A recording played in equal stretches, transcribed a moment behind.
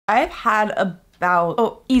I've had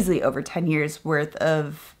about, easily over 10 years worth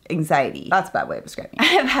of anxiety. That's a bad way of describing it. I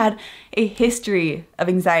have had a history of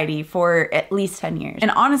anxiety for at least 10 years. And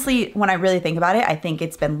honestly, when I really think about it, I think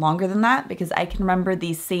it's been longer than that because I can remember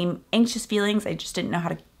these same anxious feelings. I just didn't know how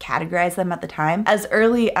to categorize them at the time. As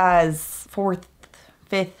early as 4th,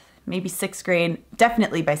 5th, maybe 6th grade,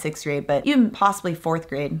 definitely by 6th grade, but even possibly 4th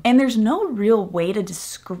grade. And there's no real way to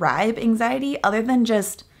describe anxiety other than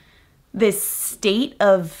just this state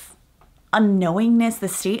of unknowingness, the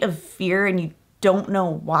state of fear, and you don't know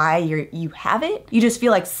why you have it. You just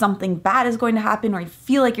feel like something bad is going to happen, or you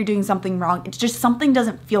feel like you're doing something wrong. It's just something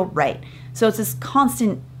doesn't feel right. So it's this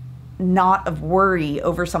constant knot of worry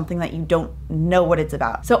over something that you don't know what it's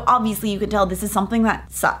about. So obviously you can tell this is something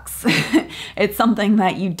that sucks. It's something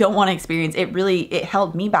that you don't want to experience. It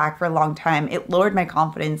held me back for a long time. It lowered my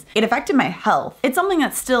confidence. It affected my health. It's something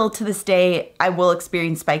that still to this day I will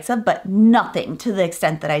experience spikes of, but nothing to the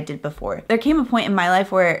extent that I did before. There came a point in my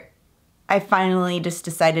life where I finally just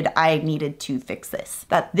decided I needed to fix this.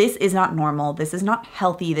 That this is not normal, this is not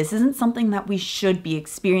healthy, this isn't something that we should be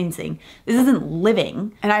experiencing, this isn't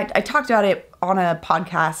living. And I talked about it on a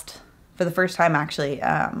podcast for the first time actually.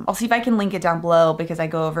 I'll see if I can link it down below because I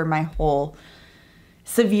go over my whole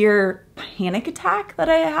severe panic attack that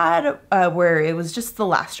I had where it was just the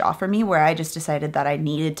last straw for me, where I just decided that I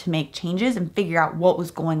needed to make changes and figure out what was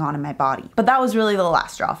going on in my body. But that was really the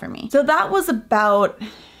last straw for me. So that was about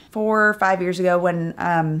 4 or 5 years ago when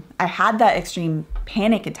I had that extreme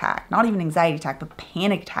panic attack, not even anxiety attack, but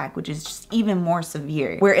panic attack, which is just even more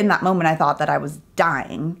severe, where in that moment I thought that I was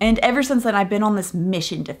dying. And ever since then, I've been on this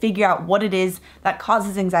mission to figure out what it is that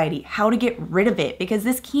causes anxiety, how to get rid of it, because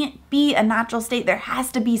this can't be a natural state. There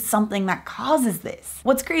has to be something that causes this.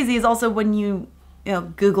 What's crazy is also when you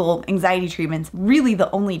Google anxiety treatments, really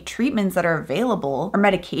the only treatments that are available are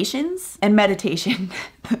medications and meditation,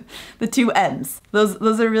 the 2 M's.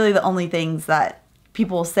 Those are really the only things that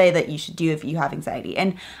people say that you should do if you have anxiety.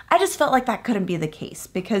 And I just felt like that couldn't be the case,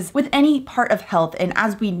 because with any part of health, and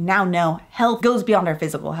as we now know, health goes beyond our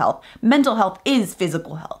physical health. Mental health is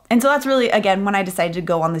physical health. And so that's really, again, when I decided to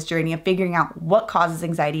go on this journey of figuring out what causes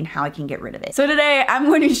anxiety and how I can get rid of it. So today I'm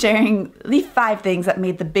going to be sharing the 5 things that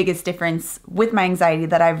made the biggest difference with my anxiety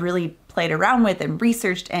that I've really played around with and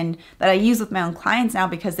researched and that I use with my own clients now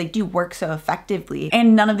because they do work so effectively.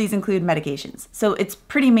 And none of these include medications. So it's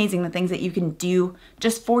pretty amazing the things that you can do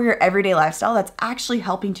just for your everyday lifestyle that's actually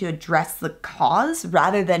helping to address the cause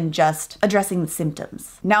rather than just addressing the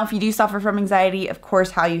symptoms. Now, if you do suffer from anxiety, of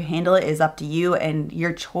course, how you handle it is up to you and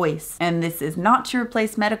your choice. And this is not to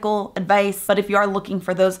replace medical advice, but if you are looking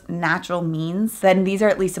for those natural means, then these are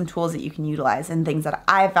at least some tools that you can utilize and things that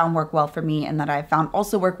I have found work well for me and that I found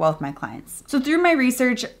also work well with my clients. So through my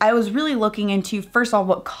research, I was really looking into, first of all,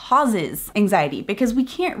 what causes anxiety, because we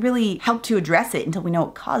can't really help to address it until we know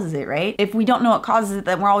what causes it, right? If we don't know what causes it,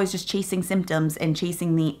 then we're always just chasing symptoms and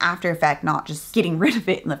chasing the after effect, not just getting rid of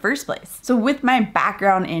it in the first place. So with my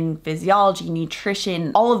background in physiology,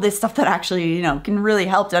 nutrition, all of this stuff that actually, can really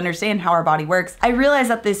help to understand how our body works, I realized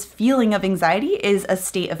that this feeling of anxiety is a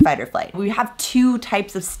state of fight or flight. We have 2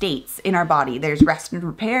 types of states in our body. There's rest and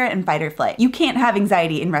repair and fight or flight. You can't have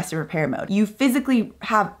anxiety in rest and repair mode. You physically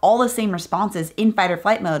have all the same responses in fight or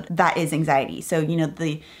flight mode that is anxiety. So,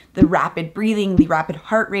 the rapid breathing, the rapid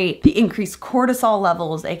heart rate, the increased cortisol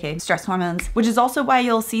levels, aka stress hormones, which is also why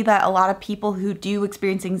you'll see that a lot of people who do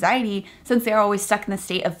experience anxiety, since they're always stuck in the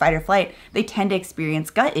state of fight or flight, they tend to experience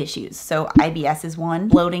gut issues. So IBS is one,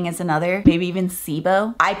 bloating is another, maybe even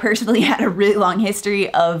SIBO. I personally had a really long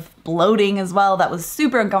history of bloating as well that was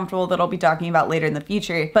super uncomfortable that I'll be talking about later in the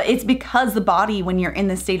future. But it's because the body, when you're in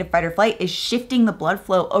this state of fight or flight, is shifting the blood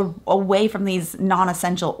flow away from these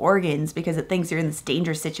non-essential organs because it thinks you're in this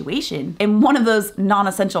dangerous situation. And one of those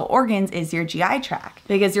non-essential organs is your GI tract,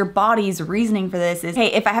 because your body's reasoning for this is,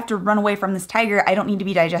 hey, if I have to run away from this tiger, I don't need to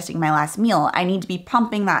be digesting my last meal. I need to be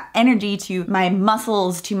pumping that energy to my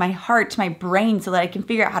muscles, to my heart, to my brain so that I can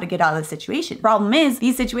figure out how to get out of the situation. Problem is,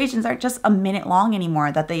 these situations aren't just a minute long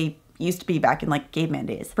anymore that they used to be back in like caveman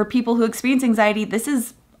days. For people who experience anxiety, this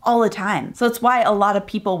is all the time. So it's why a lot of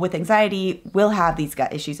people with anxiety will have these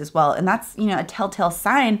gut issues as well. And that's, a telltale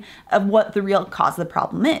sign of what the real cause of the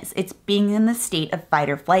problem is. It's being in the state of fight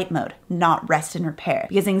or flight mode, not rest and repair,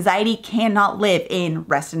 because anxiety cannot live in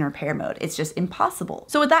rest and repair mode. It's just impossible.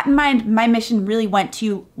 So with that in mind, my mission really went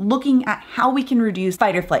to looking at how we can reduce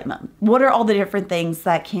fight or flight mode. What are all the different things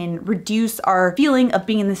that can reduce our feeling of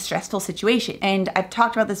being in this stressful situation? And I've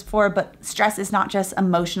talked about this before, but stress is not just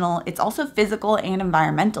emotional, it's also physical and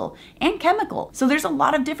environmental. environmental and chemical. So there's a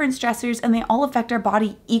lot of different stressors and they all affect our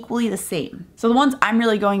body equally the same. So the ones I'm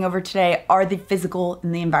really going over today are the physical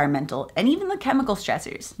and the environmental and even the chemical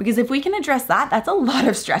stressors. Because if we can address that, that's a lot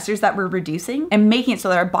of stressors that we're reducing and making it so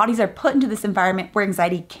that our bodies are put into this environment where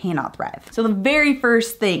anxiety cannot thrive. So the very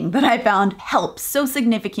first thing that I found helps so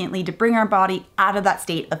significantly to bring our body out of that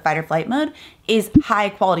state of fight or flight mode is high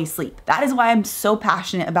quality sleep. That is why I'm so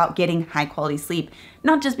passionate about getting high quality sleep.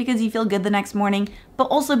 Not just because you feel good the next morning, but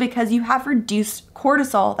also because you have reduced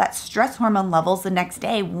cortisol, that stress hormone levels the next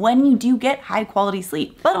day when you do get high quality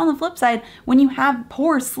sleep. But on the flip side, when you have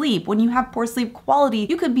poor sleep, when you have poor sleep quality,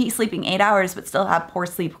 you could be sleeping 8 hours but still have poor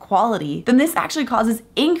sleep quality, then this actually causes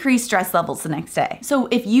increased stress levels the next day. So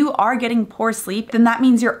if you are getting poor sleep, then that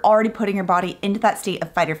means you're already putting your body into that state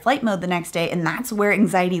of fight or flight mode the next day, and that's where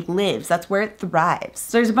anxiety lives. That's where it thrives.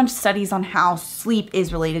 So there's a bunch of studies on how sleep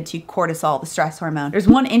is related to cortisol, the stress hormone. There's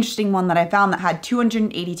one interesting one that I found that had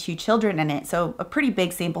 282 children in it, so a pretty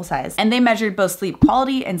big sample size. And they measured both sleep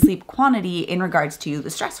quality and sleep quantity in regards to the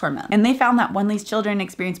stress hormone. And they found that when these children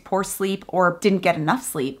experienced poor sleep or didn't get enough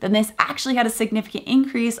sleep, then this actually had a significant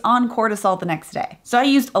increase on cortisol the next day. So I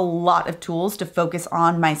used a lot of tools to focus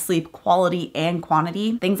on my sleep quality and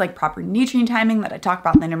quantity. Things like proper nutrient timing that I talk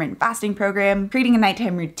about in the intermittent fasting program, creating a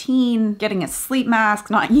nighttime routine, getting a sleep mask,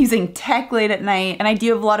 not using tech late at night. And I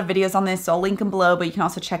do have a lot of videos on this, so I'll link them below, but you can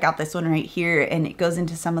also check out this one right here, and it goes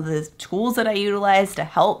into some of the tools that I utilize to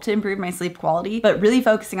help to improve my sleep quality. But really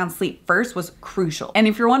focusing on sleep first was crucial. And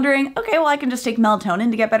if you're wondering, okay, well, I can just take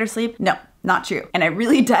melatonin to get better sleep. No. Not true. And I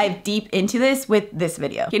really dive deep into this with this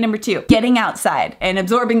video. Okay, number 2, getting outside and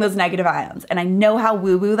absorbing those negative ions. And I know how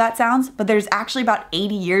woo-woo that sounds, but there's actually about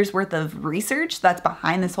 80 years worth of research that's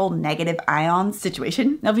behind this whole negative ions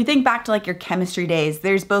situation. Now, if you think back to like your chemistry days,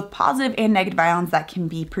 there's both positive and negative ions that can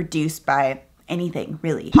be produced by anything,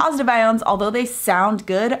 really. Positive ions, although they sound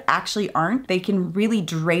good, actually aren't. They can really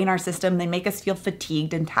drain our system. They make us feel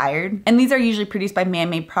fatigued and tired. And these are usually produced by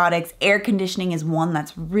man-made products. Air conditioning is one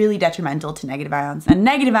that's really detrimental to negative ions. And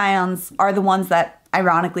negative ions are the ones that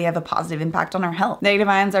ironically have a positive impact on our health. Negative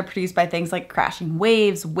ions are produced by things like crashing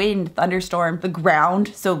waves, wind, thunderstorm, the ground,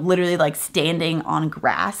 so literally like standing on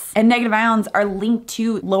grass. And negative ions are linked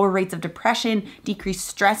to lower rates of depression, decreased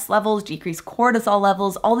stress levels, decreased cortisol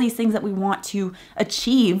levels, all these things that we want to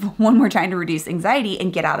achieve when we're trying to reduce anxiety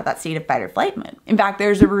and get out of that state of fight or flight mode. In fact,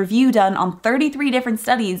 there's a review done on 33 different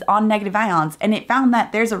studies on negative ions, and it found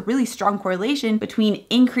that there's a really strong correlation between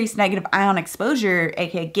increased negative ion exposure,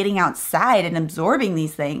 aka getting outside and absorbing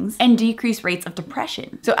these things, and decreased rates of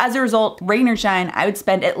depression. So as a result, rain or shine, I would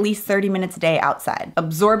spend at least 30 minutes a day outside,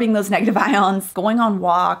 absorbing those negative ions, going on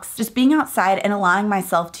walks, just being outside and allowing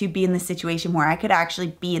myself to be in this situation where I could actually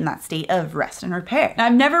be in that state of rest and repair. Now,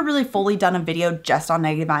 I've never really fully done a video just on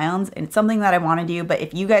negative ions, and it's something that I want to do, but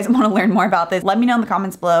if you guys want to learn more about this, let me know in the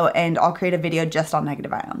comments below and I'll create a video just on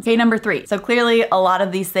negative ions. Okay, number 3. So clearly a lot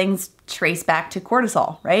of these things trace back to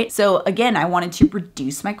cortisol, right? So again, I wanted to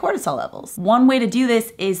reduce my cortisol levels. One way to do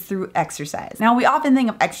this is through exercise. Now, we often think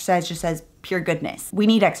of exercise just as pure goodness. We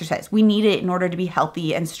need exercise. We need it in order to be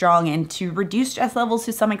healthy and strong and to reduce stress levels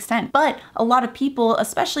to some extent. But a lot of people,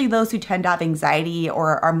 especially those who tend to have anxiety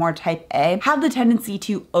or are more type A, have the tendency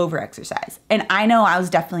to over-exercise. And I know I was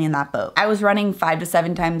definitely in that boat. I was running 5 to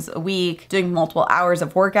 7 times a week, doing multiple hours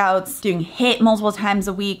of workouts, doing HIIT multiple times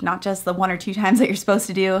a week, not just the 1 or 2 times that you're supposed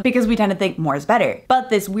to do, because we tend to think more is better. But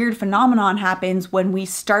this weird phenomenon happens when we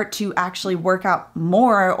start to actually work out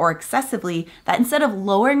more or excessively, that instead of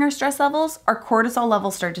lowering our stress levels, our cortisol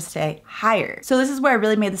levels start to stay higher. So this is where I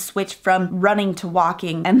really made the switch from running to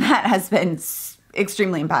walking, and that has been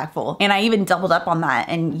extremely impactful. And I even doubled up on that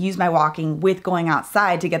and used my walking with going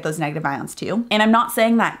outside to get those negative ions too. And I'm not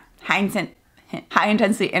saying that high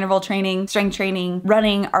intensity interval training, strength training,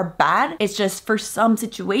 running are bad. It's just for some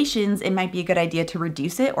situations, it might be a good idea to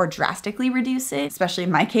reduce it or drastically reduce it, especially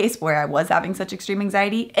in my case where I was having such extreme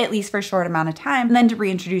anxiety, at least for a short amount of time, and then to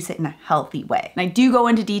reintroduce it in a healthy way. And I do go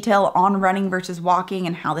into detail on running versus walking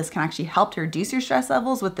and how this can actually help to reduce your stress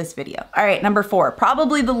levels with this video. All right, number 4,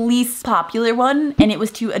 probably the least popular one, and it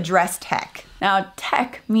was to address tech. Now,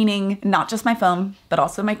 tech meaning not just my phone, but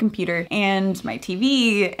also my computer and my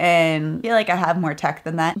TV, and I feel like I have more tech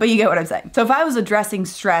than that, but you get what I'm saying. So if I was addressing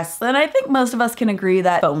stress, then I think most of us can agree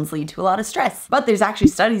that phones lead to a lot of stress. But there's actually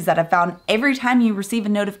studies that have found every time you receive a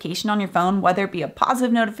notification on your phone, whether it be a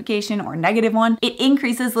positive notification or a negative one, it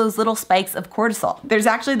increases those little spikes of cortisol. There's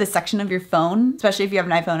actually this section of your phone, especially if you have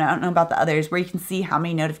an iPhone, I don't know about the others, where you can see how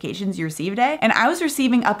many notifications you receive a day. And I was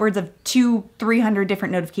receiving upwards of 200-300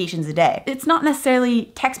 different notifications a day. It's not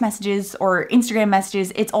necessarily text messages or Instagram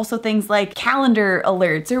messages, it's also things like calendar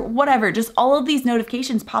alerts or whatever, just all all of these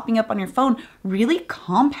notifications popping up on your phone really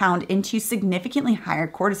compound into significantly higher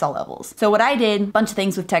cortisol levels. So what I did, a bunch of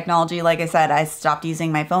things with technology. Like I said, I stopped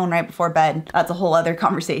using my phone right before bed. That's a whole other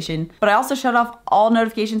conversation. But I also shut off all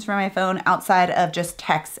notifications from my phone outside of just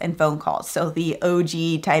texts and phone calls. So the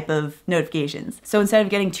OG type of notifications. So instead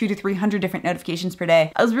of getting 200 to 300 different notifications per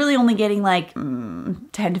day, I was really only getting like 10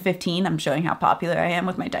 to 15. I'm showing how popular I am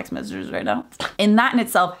with my text messages right now. And that in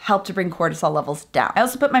itself helped to bring cortisol levels down. I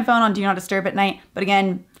also put my phone on Do Not Disturb at night. But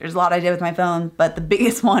again, there's a lot I did with my phone, but the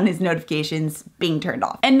biggest one is notifications being turned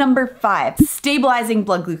off. And number 5, stabilizing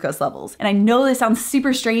blood glucose levels. And I know this sounds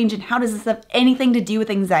super strange, and how does this have anything to do with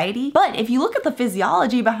anxiety? But if you look at the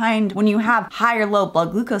physiology behind when you have high or low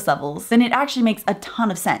blood glucose levels, then it actually makes a ton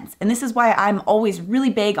of sense. And this is why I'm always really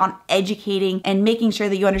big on educating and making sure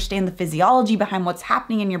that you understand the physiology behind what's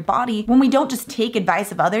happening in your body when we don't just take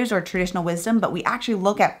advice of others or traditional wisdom, but we actually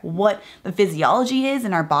look at what the physiology is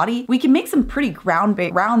in our body. We can make some pretty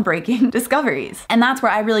groundbreaking discoveries. And that's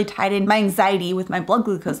where I really tied in my anxiety with my blood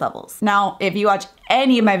glucose levels. Now, if you watch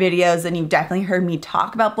any of my videos, then you've definitely heard me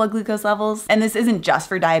talk about blood glucose levels. And this isn't just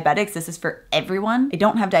for diabetics, this is for everyone. I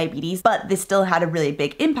don't have diabetes, but this still had a really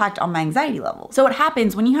big impact on my anxiety level. So what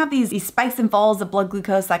happens when you have these spikes and falls of blood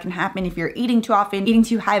glucose that can happen if you're eating too often, eating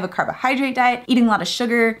too high of a carbohydrate diet, eating a lot of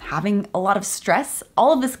sugar, having a lot of stress,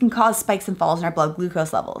 all of this can cause spikes and falls in our blood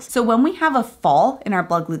glucose levels. So when we have a fall in our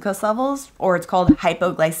blood glucose levels, or it's called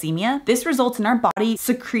hypoglycemia, this results in our body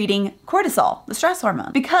secreting cortisol, the stress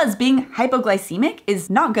hormone, because being hypoglycemic is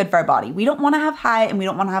not good for our body. We don't want to have high and we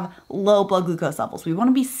don't want to have low blood glucose levels. We want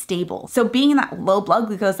to be stable. So being in that low blood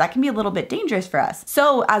glucose, that can be a little bit dangerous for us.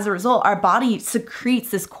 So as a result, our body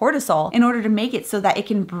secretes this cortisol in order to make it so that it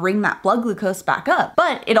can bring that blood glucose back up.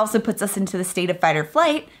 But it also puts us into the state of fight or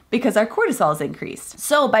flight because our cortisol is increased.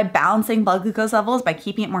 So by balancing blood glucose levels, by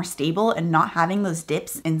keeping it more stable and not having those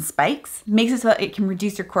dips and spikes, makes it so that it can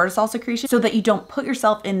reduce your cortisol secretion so that you don't put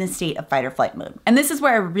yourself in this state of fight or flight mode. And this is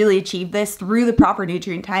where I really achieved this through the proper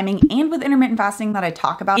nutrient timing and with intermittent fasting that I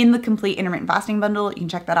talk about in the complete intermittent fasting bundle. You can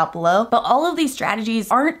check that out below. But all of these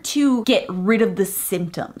strategies aren't to get rid of the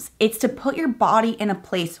symptoms. It's to put your body in a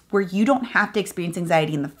place where you don't have to experience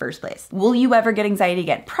anxiety in the first place. Will you ever get anxiety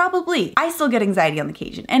again? Probably. I still get anxiety on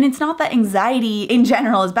occasion. And it's not that anxiety in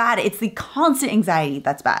general is bad, it's the constant anxiety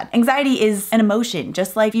that's bad. Anxiety is an emotion,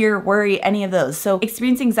 just like fear, worry, any of those. So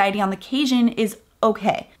experiencing anxiety on occasion is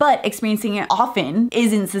okay, but experiencing it often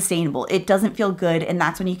isn't sustainable. It doesn't feel good, and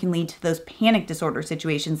that's when you can lead to those panic disorder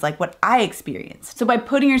situations like what I experienced. So by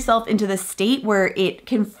putting yourself into the state where it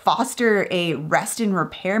can foster a rest and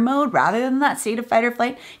repair mode rather than that state of fight or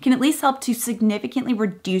flight can at least help to significantly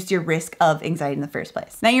reduce your risk of anxiety in the first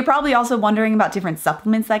place. Now you're probably also wondering about different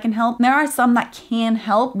supplements that can help. There are some that can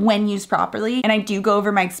help when used properly, and I do go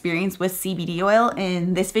over my experience with CBD oil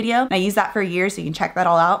in this video. I use that for a year, so you can check that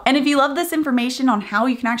all out. And if you love this information on how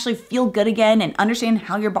you can actually feel good again and understand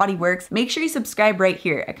how your body works, make sure you subscribe right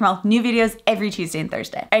here. I come out with new videos every Tuesday and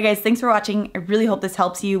Thursday. All right guys, thanks for watching. I really hope this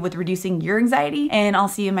helps you with reducing your anxiety, and I'll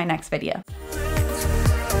see you in my next video.